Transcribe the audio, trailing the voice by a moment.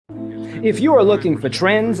If you are looking for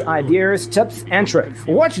trends, ideas, tips, and tricks,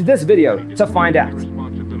 watch this video to find out.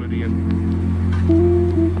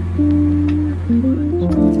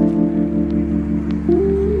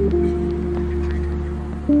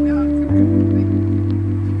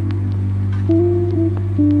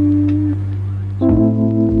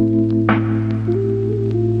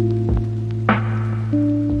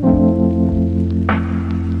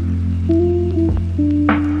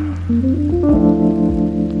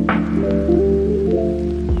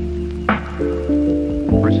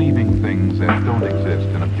 Perceiving things that don't exist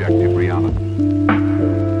in objective reality.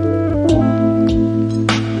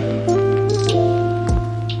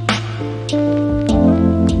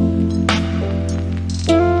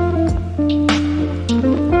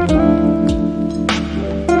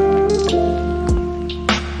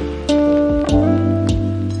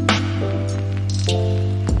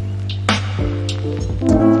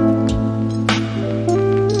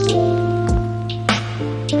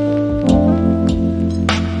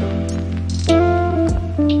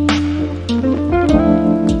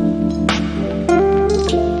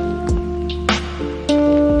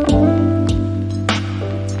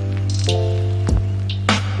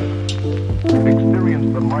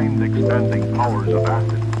 Experience the mind-expanding powers of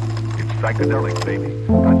acid. It's psychedelic, baby.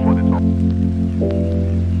 That's what it's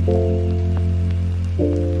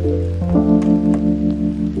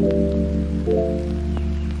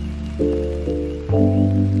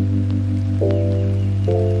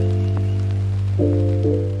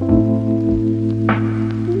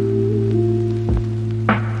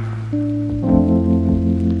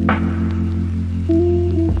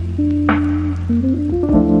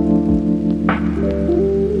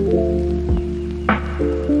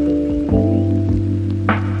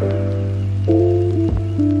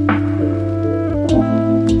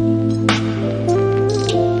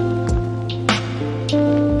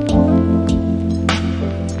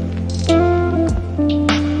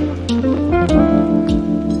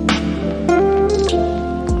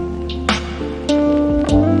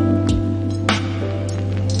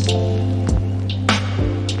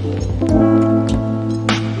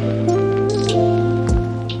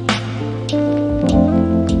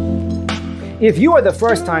If you are the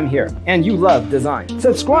first time here and you love design,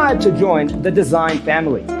 subscribe to join the design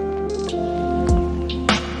family. His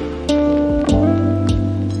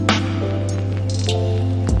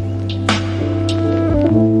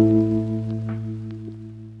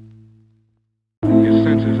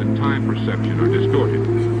senses and time perception are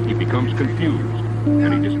distorted. He becomes confused,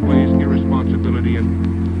 and he displays irresponsibility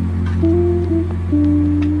and...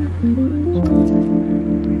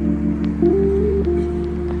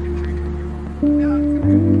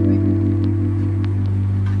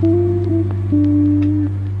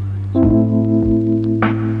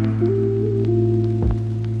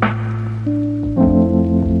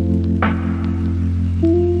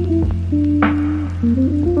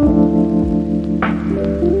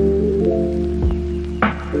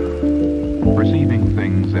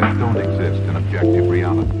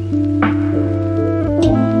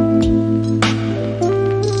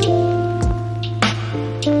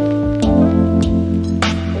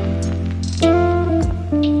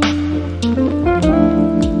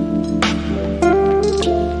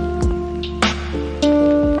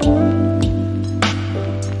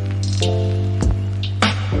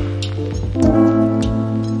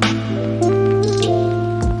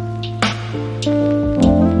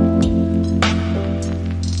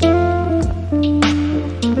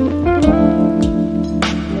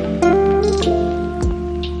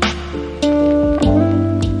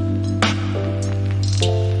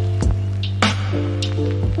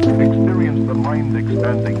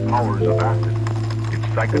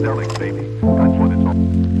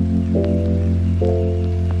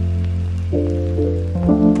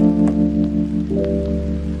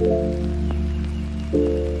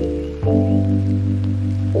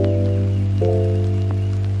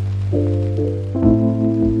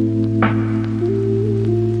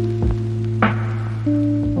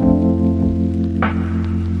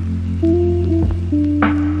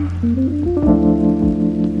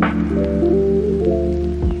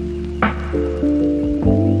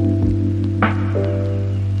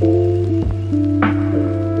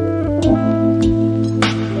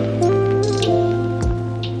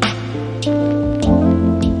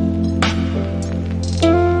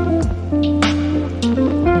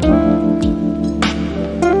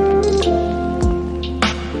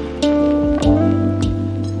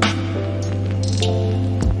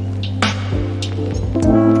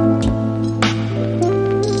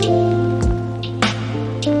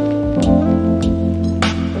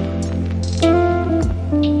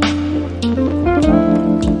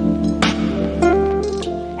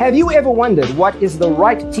 Have you ever wondered what is the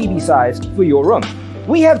right TV size for your room?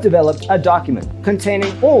 We have developed a document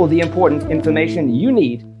containing all the important information you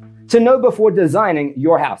need to know before designing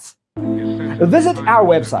your house. Visit our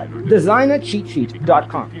website,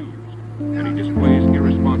 designercheatsheet.com. And he displays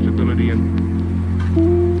irresponsibility and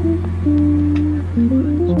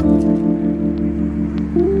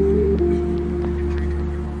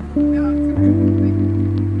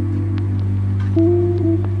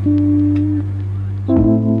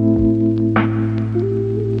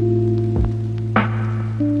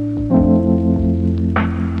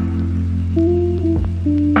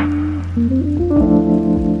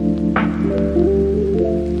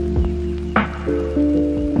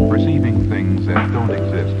perceiving things that don't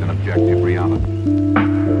exist in objective reality.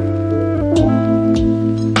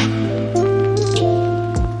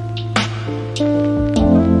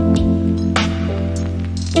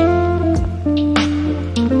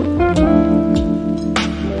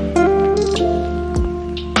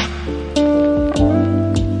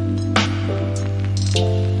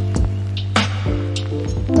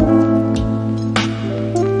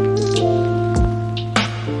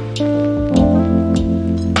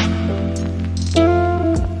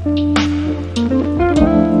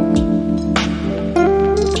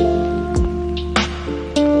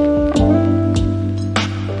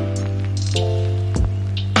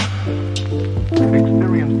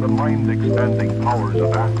 Experience the mind-expanding powers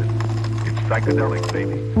of acid. It's psychedelic,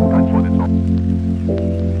 baby. That's what it's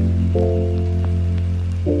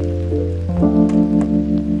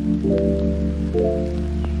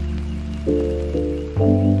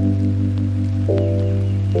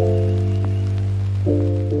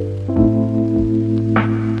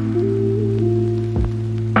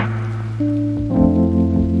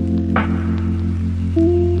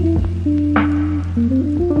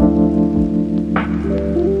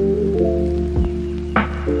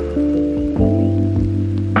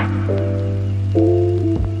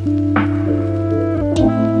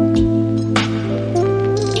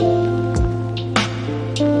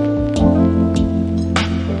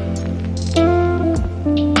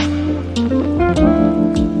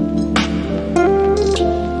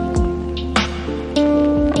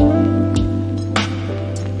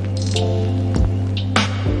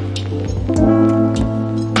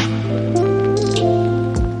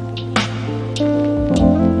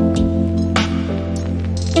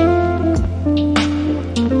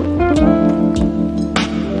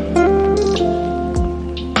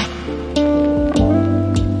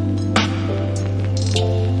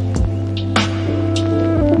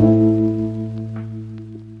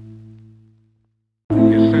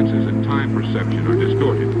perception are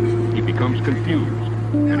distorted. He becomes confused,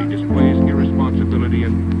 and he displays irresponsibility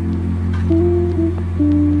and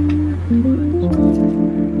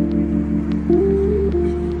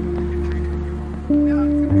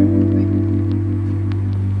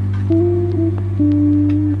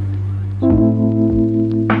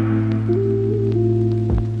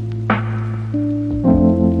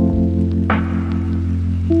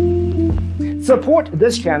Support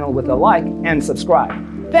this channel with a like and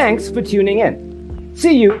subscribe. Thanks for tuning in.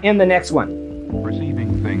 See you in the next one.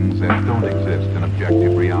 perceiving things that don't exist in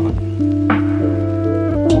objective reality.